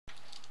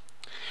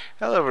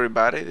Hello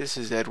everybody, this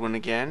is Edwin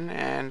again,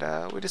 and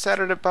we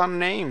decided upon a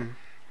name,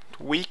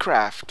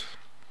 Weecraft.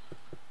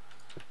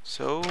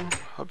 So,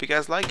 hope you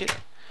guys like it.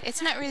 It's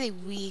not really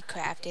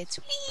Weecraft, it's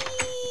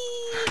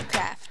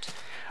Weecraft.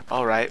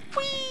 Alright,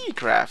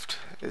 Weecraft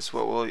is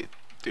what we'll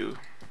do.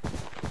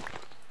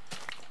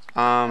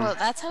 Well,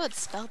 that's how it's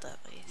spelled at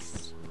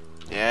least.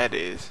 Yeah it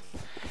is.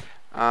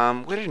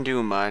 We didn't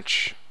do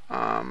much.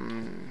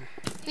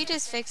 We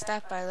just fixed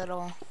up our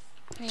little...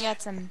 We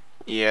got some...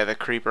 Yeah, the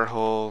creeper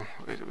hole,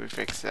 we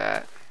fixed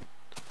that.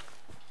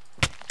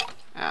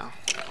 Ow,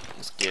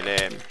 let's get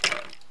him.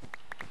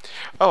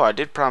 Oh, I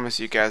did promise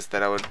you guys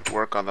that I would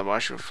work on the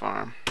mushroom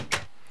farm.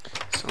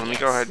 So let me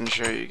go ahead and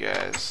show you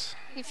guys.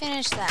 We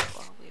finished that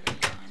while we were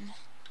gone.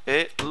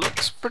 It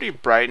looks pretty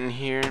bright in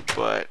here,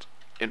 but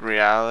in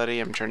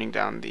reality I'm turning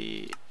down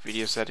the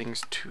video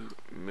settings to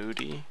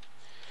moody.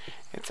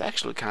 It's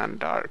actually kind of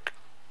dark.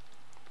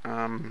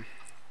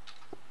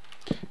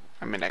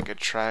 I mean, I could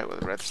try it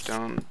with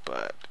redstone,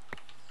 but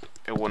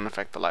it wouldn't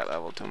affect the light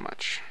level too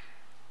much.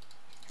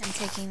 I'm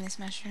taking this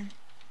mushroom.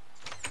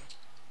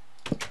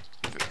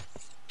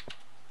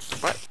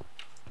 What?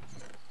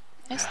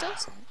 I stole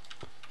some.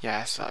 Yeah,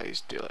 I saw you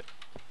steal it.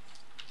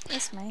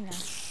 It's mine now.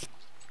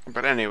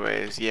 But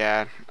anyways,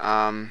 yeah,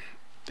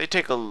 they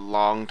take a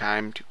long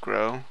time to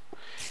grow.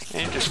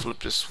 And you just flip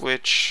the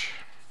switch.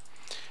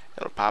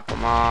 It'll pop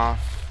them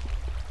off.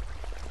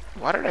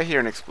 Why did I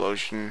hear an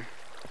explosion?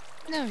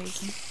 No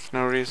reason.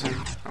 No reason?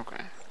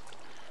 Okay.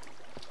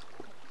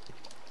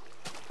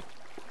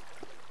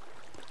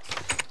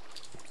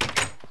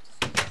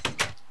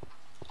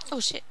 Oh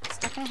shit,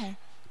 stuck in a hole.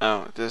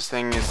 Oh, this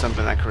thing is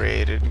something I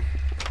created.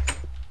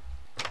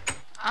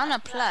 On a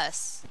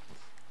plus,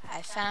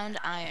 I found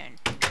iron.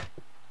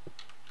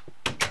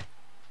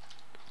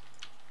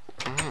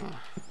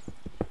 Ah.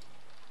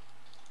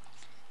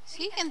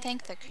 So you can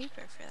thank the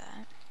creeper for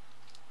that.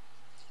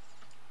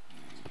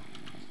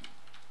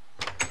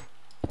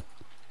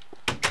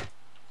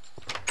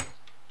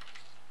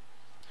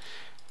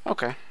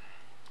 Okay.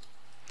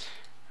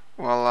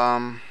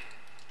 Well,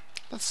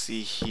 let's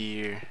see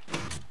here.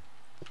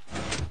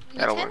 We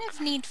That'll kind work.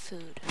 of need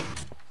food.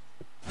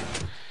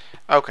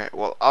 Okay,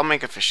 well, I'll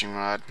make a fishing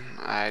rod.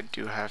 I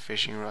do have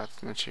fishing rod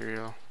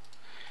material.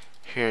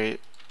 Here,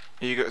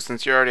 you go.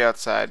 Since you're already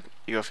outside,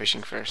 you go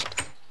fishing first.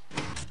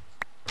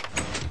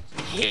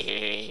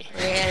 Really?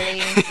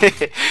 Really?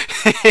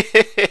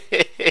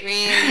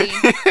 Really?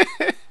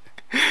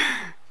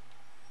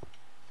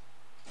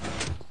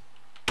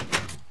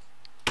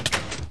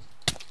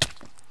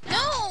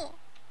 No!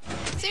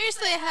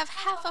 Seriously, I have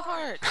half a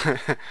heart.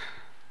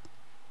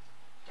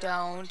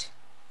 Don't.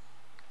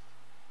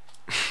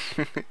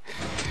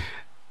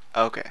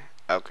 Okay,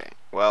 okay.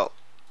 Well,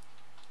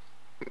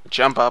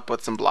 jump up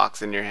with some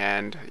blocks in your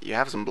hand. You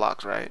have some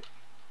blocks, right?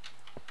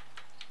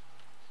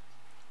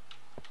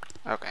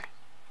 Okay.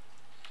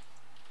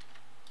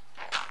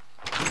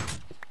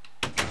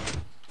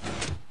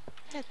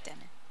 God damn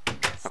it.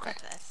 Stop Okay.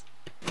 this.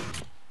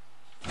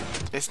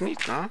 It's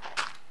neat, huh?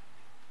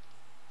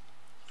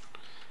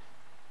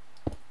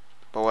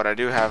 But what I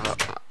do have,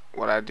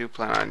 what I do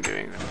plan on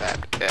doing with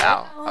that.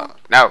 Ow! Oh,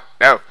 no!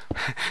 No!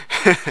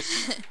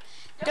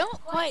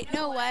 Don't quite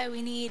know why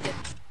we need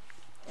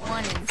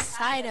one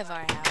inside of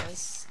our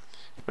house.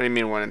 What do you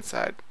mean one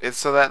inside? It's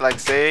so that, like,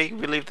 say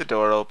we leave the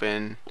door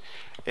open.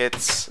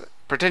 It's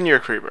pretend you're a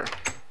creeper.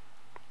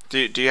 Do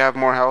you have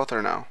more health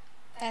or no?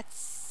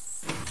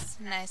 That's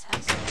a nice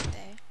house right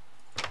there.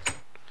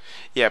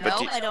 Yeah,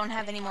 but No, I don't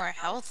have any more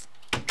health.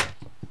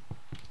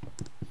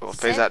 Well,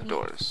 face Said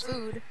outdoors.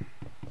 Food.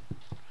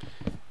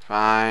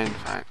 Fine,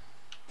 fine.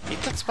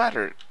 Eat that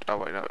spider. Oh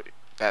wait, no,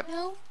 that.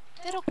 No,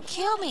 that'll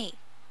kill me.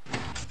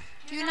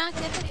 Do you not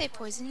get that they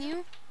poison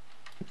you?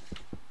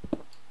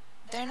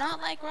 They're not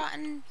like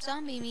rotten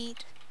zombie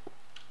meat.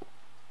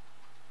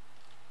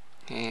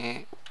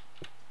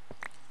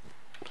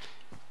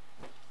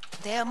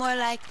 They're more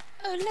like,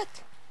 oh look,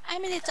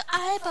 I'm a little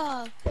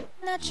eyeball.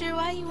 Not sure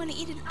why you want to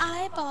eat an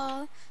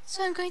eyeball,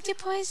 so I'm going to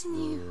poison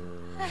you.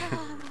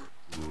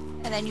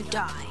 And then you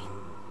die.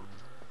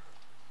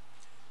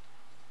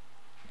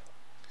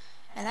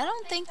 And I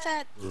don't think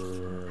that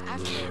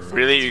after...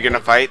 Really, you're gonna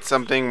fight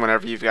something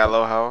whenever you've got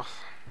low health?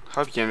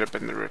 Hope you end up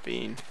in the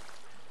ravine.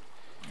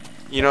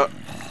 You know,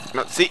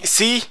 no,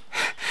 see,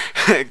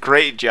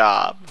 great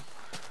job.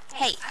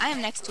 Hey, I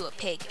am next to a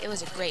pig. It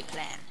was a great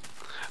plan.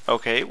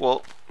 Okay,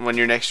 well, when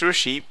you're next to a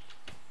sheep,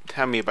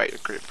 tell me about your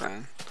great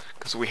plan.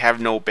 Because we have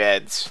no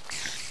beds.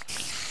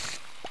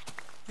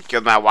 You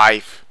killed my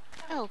wife.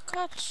 Oh,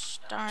 gosh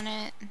darn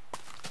it.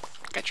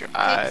 Got your Pig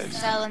eyes.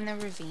 fell in the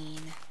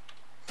ravine.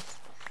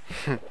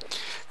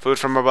 Food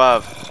from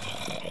above.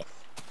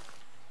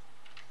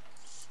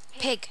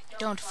 Pig,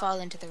 don't fall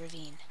into the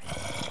ravine.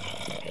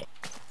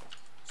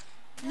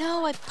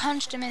 No, I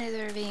punched him into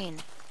the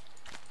ravine.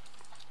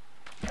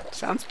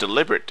 Sounds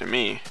deliberate to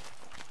me.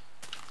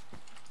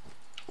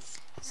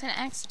 It's an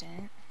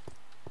accident.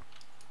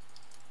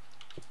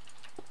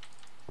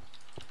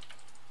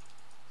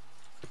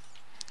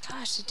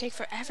 Gosh, it'd take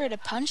forever to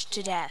punch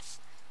to death.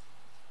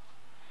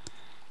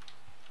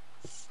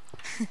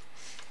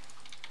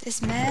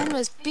 This man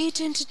was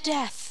beaten to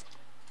death.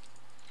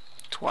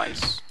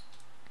 Twice.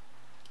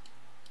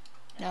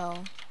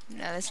 No,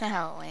 that's not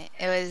how it went.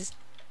 It was,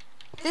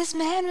 this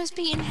man was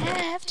beaten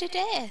half to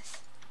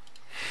death.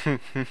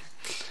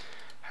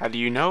 How do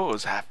you know it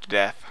was half to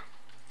death?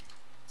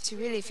 To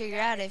really figure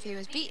out if he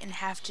was beaten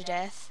half to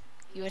death,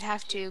 you would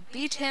have to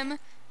beat him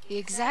the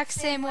exact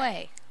same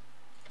way.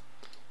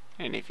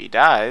 And if he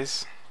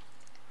dies,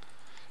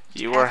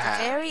 you are At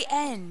the very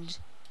end,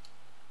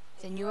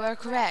 then you are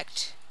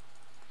correct.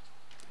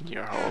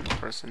 You're a horrible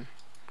person.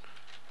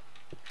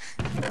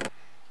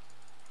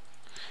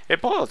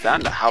 It boils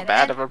down to how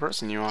bad of a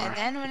person you And are.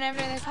 then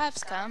whenever the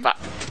cops come,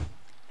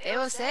 they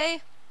will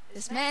say,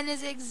 this man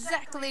is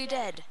exactly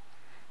dead.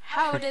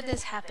 How did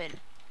this happen?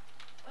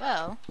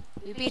 Well,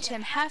 we beat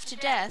him half to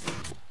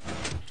death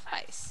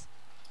twice.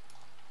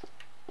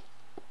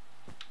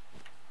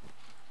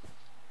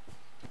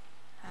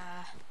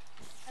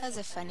 That was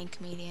a funny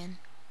comedian.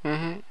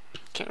 Can't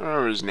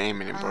remember his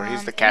name anymore.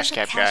 He's the cash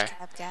cab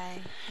guy.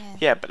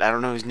 Yeah, but I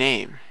don't know his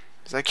name.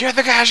 He's like, you're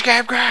the cash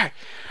cab guy!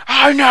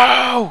 I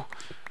know!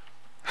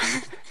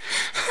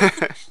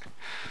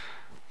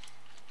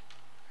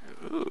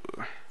 Ooh.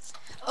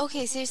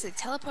 Okay, seriously,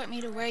 teleport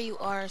me to where you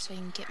are so I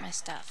can get my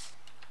stuff.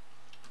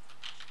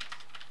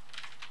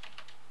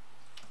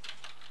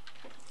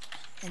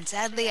 And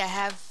sadly, I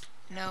have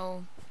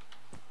no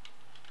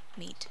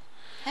meat.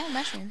 I have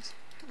mushrooms.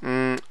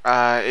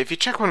 If you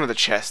check one of the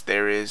chests,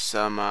 there is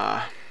some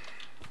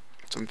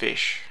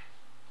fish.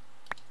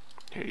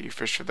 Here, you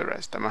fish for the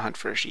rest. I'm gonna hunt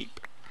for a sheep.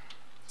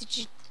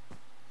 Did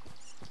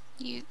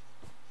you...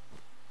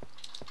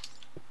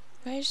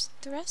 Where's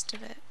the rest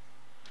of it?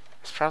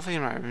 It's probably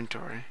in my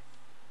inventory.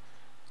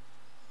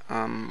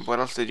 What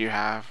else did you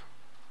have?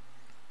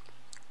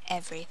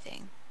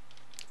 Everything.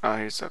 Oh,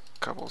 here's a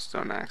couple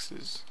stone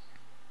axes.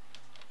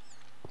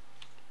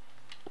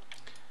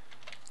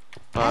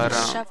 I But,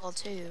 have a shovel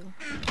too.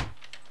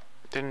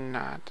 did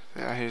not.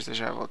 Yeah, here's the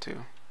shovel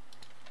too.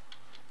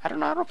 I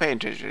don't pay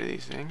attention to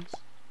these things.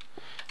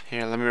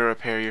 Here, let me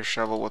repair your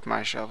shovel with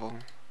my shovel.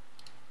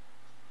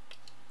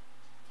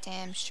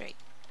 Damn straight.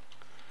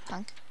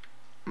 Punk.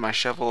 My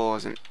shovel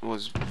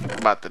was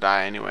about to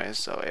die anyway,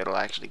 so it'll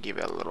actually give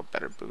it a little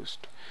better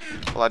boost.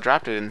 Well, I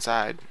dropped it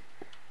inside.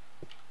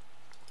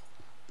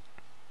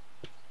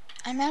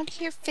 I'm out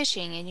here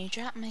fishing and you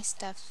drop my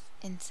stuff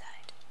inside.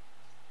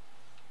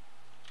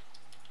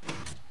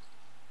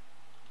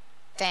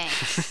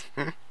 Thanks.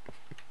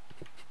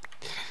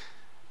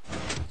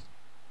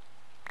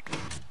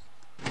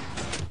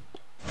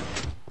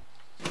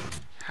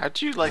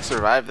 How'd you like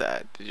survive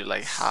that? Did you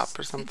like hop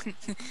or something?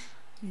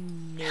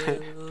 No.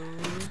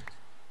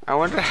 I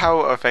wonder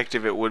how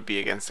effective it would be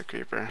against the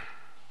creeper.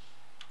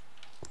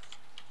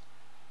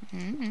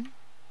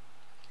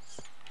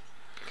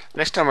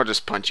 Next time I'll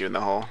just punch you in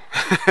the hole.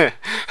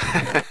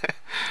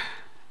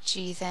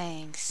 Gee,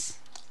 thanks.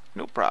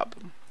 No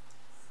problem.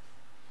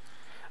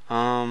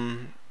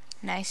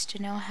 Nice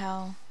to know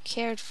how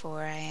cared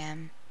for I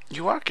am.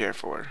 You are cared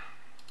for.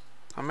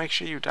 I'll make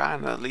sure you die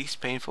in the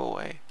least painful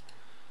way.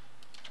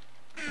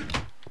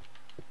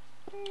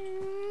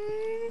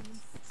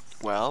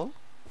 Well?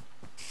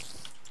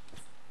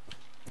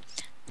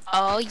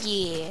 Oh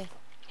yeah,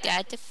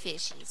 got the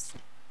fishes.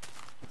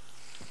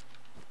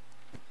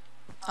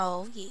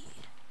 Oh yeah.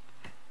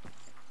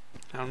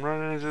 I'm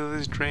running into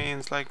these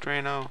trains like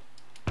Drano.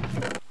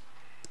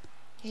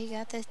 We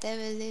got this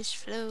devilish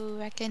flow,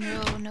 rock and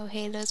roll, no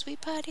halos, we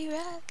party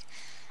rock.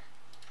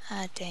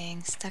 Ah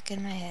dang, stuck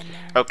in my head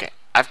now. Okay,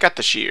 I've got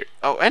the shear.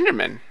 Oh,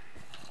 Enderman.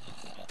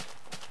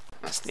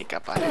 I'll sneak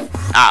up on him.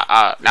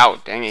 No,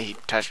 dang it, he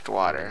touched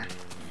water.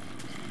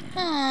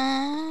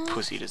 Aww.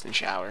 Pussy doesn't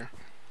shower.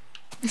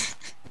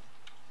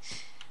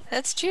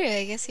 That's true,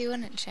 I guess he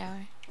wouldn't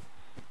shower.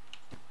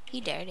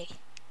 He dirty.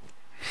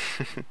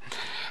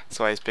 That's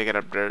why he's picking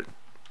up dirt.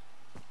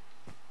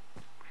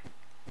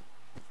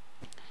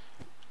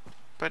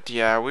 But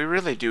yeah, we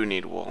really do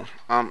need wool.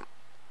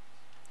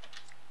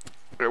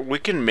 We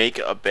can make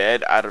a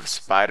bed out of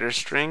spider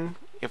string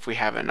if we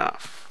have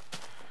enough.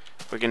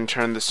 We can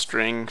turn the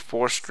string,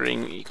 4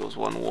 string equals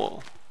 1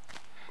 wool.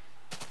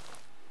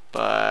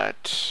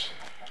 But...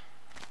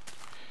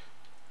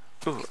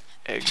 Ooh,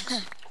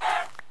 eggs.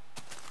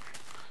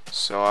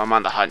 So I'm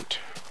on the hunt.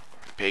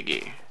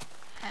 Piggy.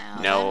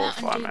 Ow, No that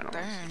farm Mountain Dew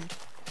animals.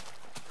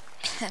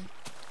 burned.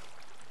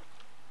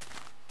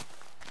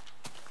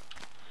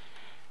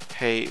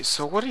 Hey,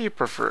 so what do you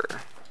prefer?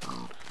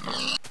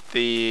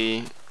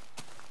 The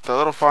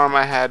little farm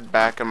I had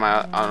back on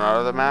my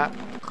other map,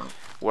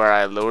 where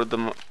I lured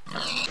them.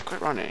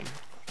 Quit running.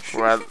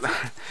 Where I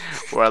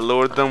where I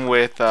lured them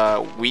with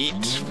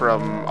wheat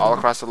from all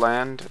across the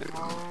land, and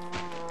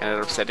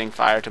ended up setting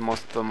fire to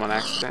most of them on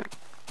accident.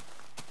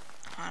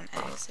 On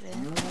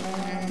accident.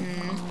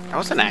 That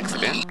was an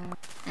accident.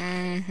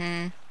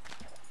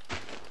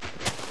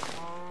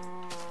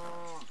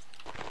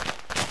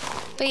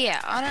 But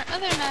yeah, on our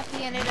other map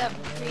we ended up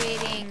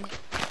creating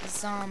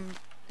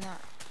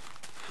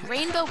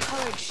rainbow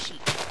colored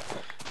sheep.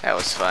 That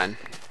was fun.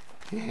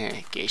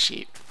 Gay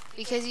sheep.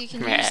 Because you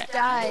can use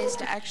dyes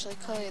to actually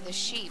color the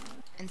sheep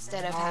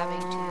instead of having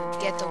to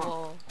get the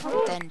wool,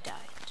 then dye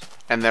it.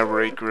 And then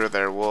regrow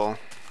their wool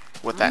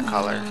with that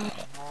color.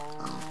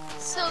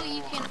 So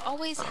you can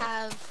always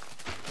have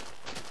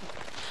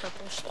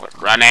purple sheep. Quit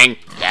running!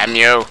 Damn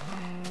you!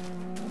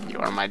 You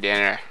are my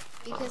dinner.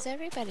 Because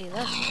everybody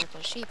loves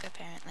purple sheep,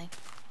 apparently.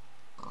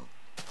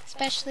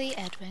 Especially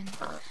Edwin.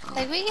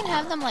 Like, we can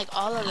have them, like,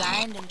 all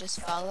aligned and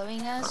just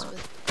following us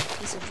with a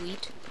piece of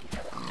wheat.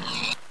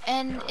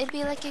 And it'd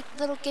be like a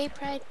little gay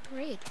pride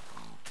parade.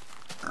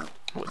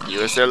 With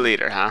you as their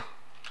leader, huh?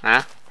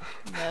 Huh?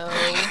 No.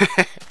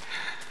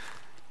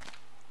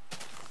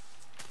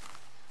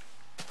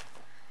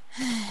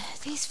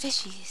 These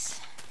fishies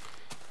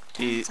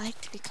don't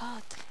like to be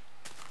caught.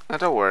 Now,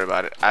 don't worry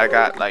about it. I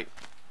got, like,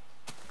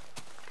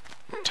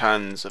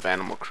 tons of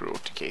animal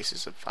cruelty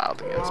cases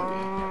filed against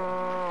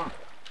me.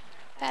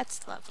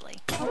 That's lovely.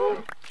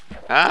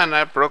 And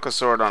I broke a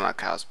sword on a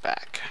cow's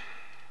back.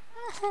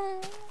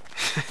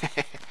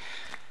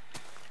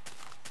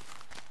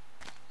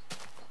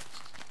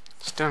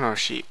 Still no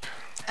sheep.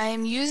 I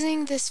am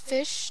using this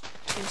fish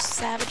to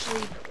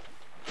savagely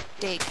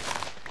dig.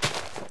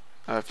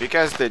 If you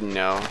guys didn't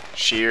know,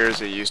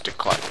 shears are used to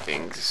collect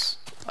things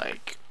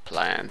like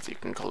plants you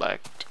can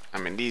collect. I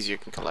mean, these you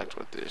can collect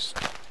with this.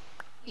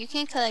 You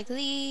can collect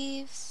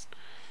leaves.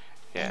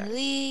 Yeah. And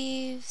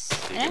leaves.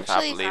 You and can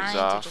actually, pop leaves vines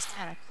off. are just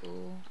kind of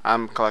cool.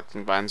 I'm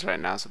collecting vines right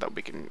now so that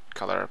we can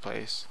color our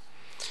place.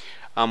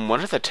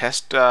 One of the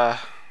test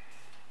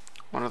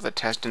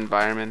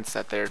environments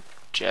that their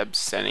Jeb's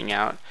sending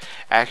out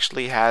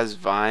actually has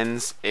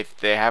vines. If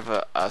they have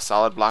a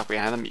solid block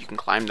behind them, you can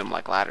climb them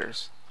like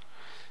ladders.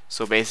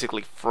 So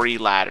basically, free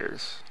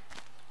ladders.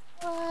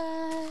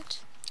 What?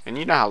 And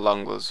you know how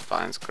long those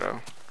vines grow.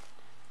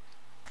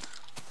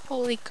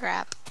 Holy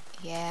crap.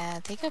 Yeah,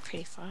 they go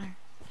pretty far.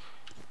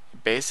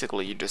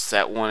 Basically, you just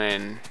set one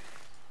in,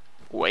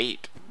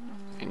 wait,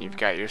 and you've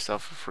got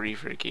yourself a free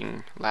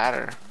freaking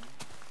ladder.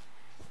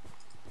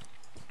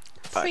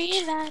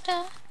 Free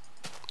ladder.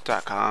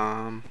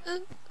 .com.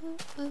 Ooh, ooh,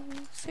 ooh,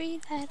 free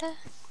ladder.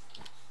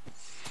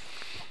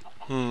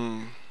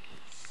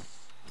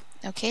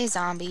 Okay,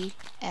 zombie.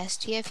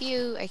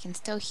 STFU, I can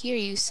still hear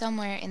you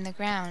somewhere in the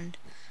ground.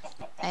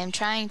 I am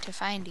trying to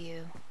find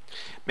you.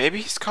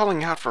 Maybe he's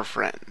calling out for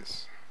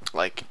friends.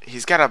 Like,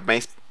 he's got a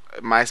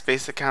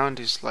MySpace account.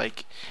 He's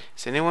like,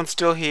 is anyone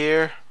still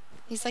here?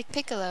 He's like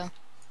Piccolo.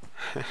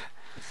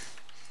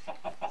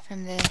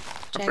 From the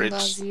Dragon Ball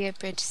Z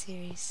Bridge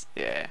series.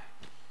 Yeah.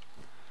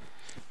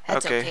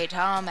 That's okay,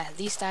 Tom. At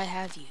least I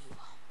have you.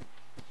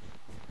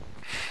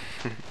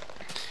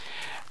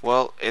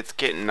 Well, it's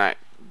getting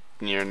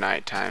near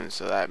nighttime,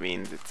 so that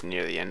means it's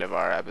near the end of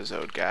our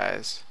episode,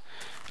 guys.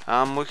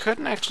 We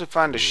couldn't actually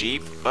find a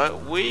sheep,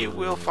 but we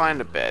will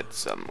find a bed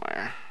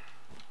somewhere.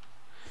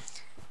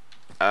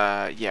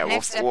 Yeah.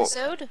 Next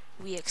episode,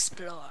 we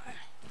explore.